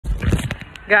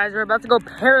Guys, we're about to go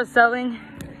parasailing.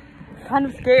 Kind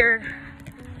of scared,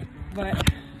 but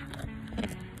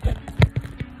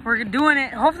we're doing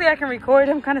it. Hopefully I can record.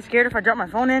 I'm kind of scared if I drop my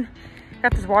phone in.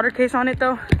 Got this water case on it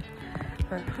though.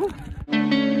 But,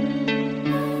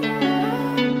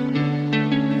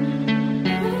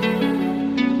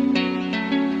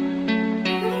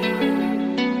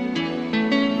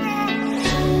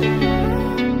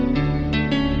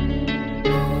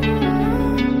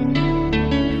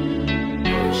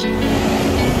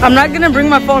 I'm not gonna bring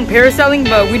my phone parasailing,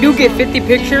 but we do get 50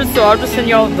 pictures, so I'll just send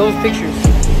y'all those pictures.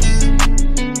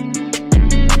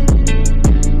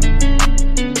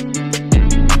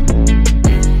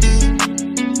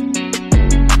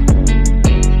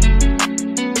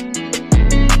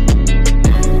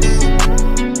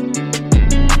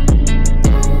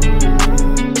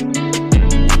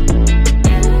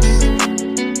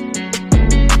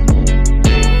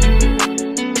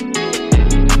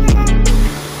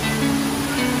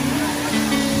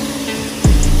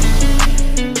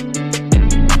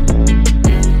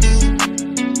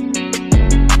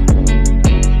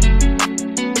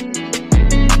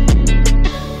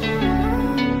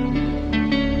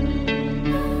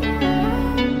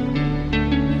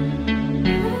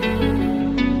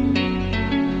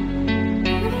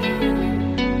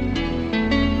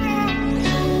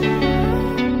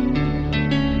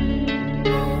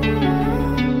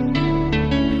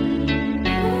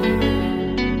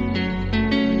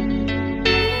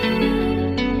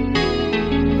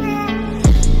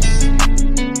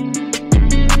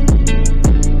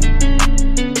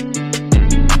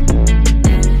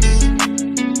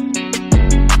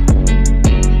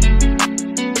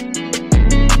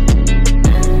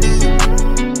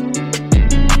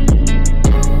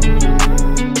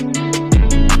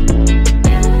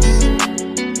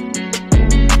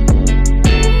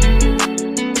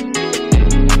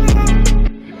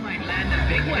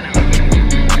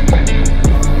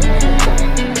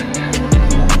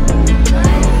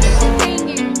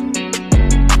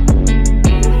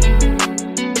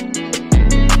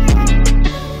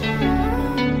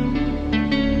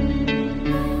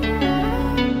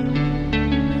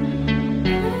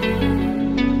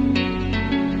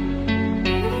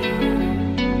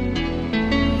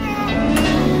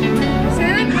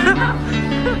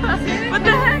 What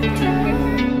the heck?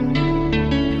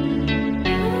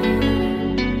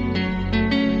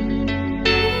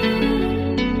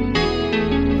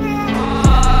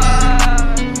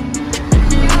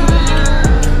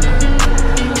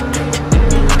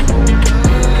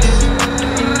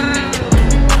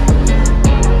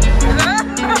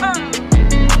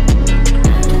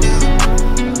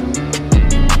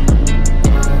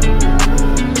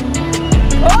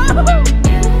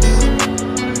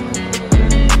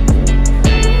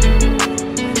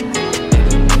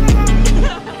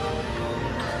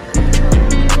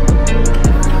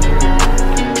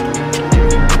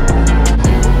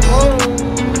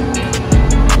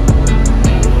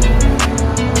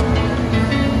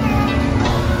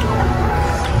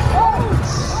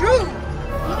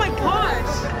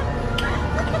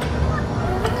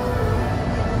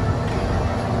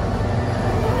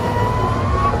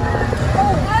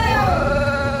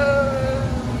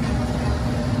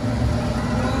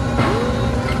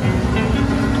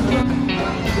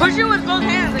 Push it with both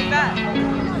hands like that.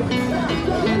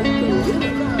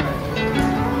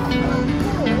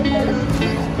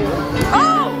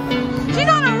 Oh! She's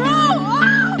on a roll!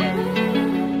 Oh!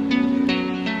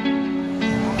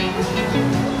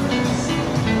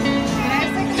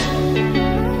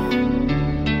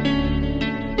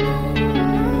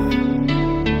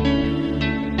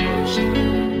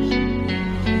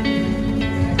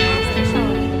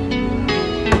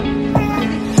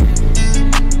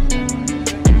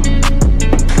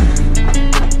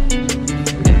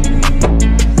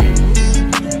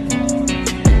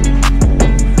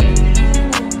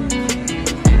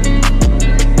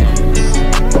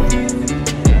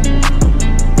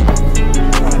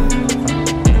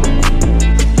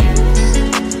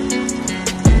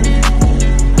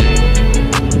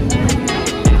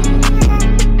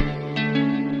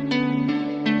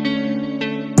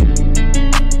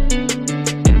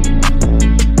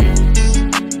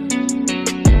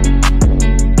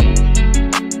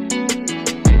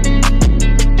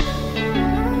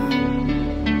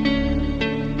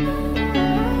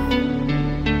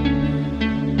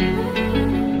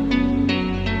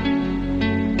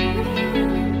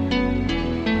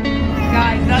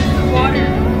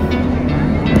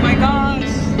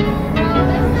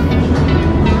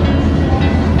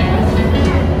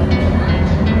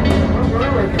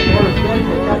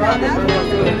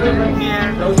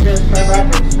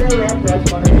 That's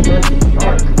funny.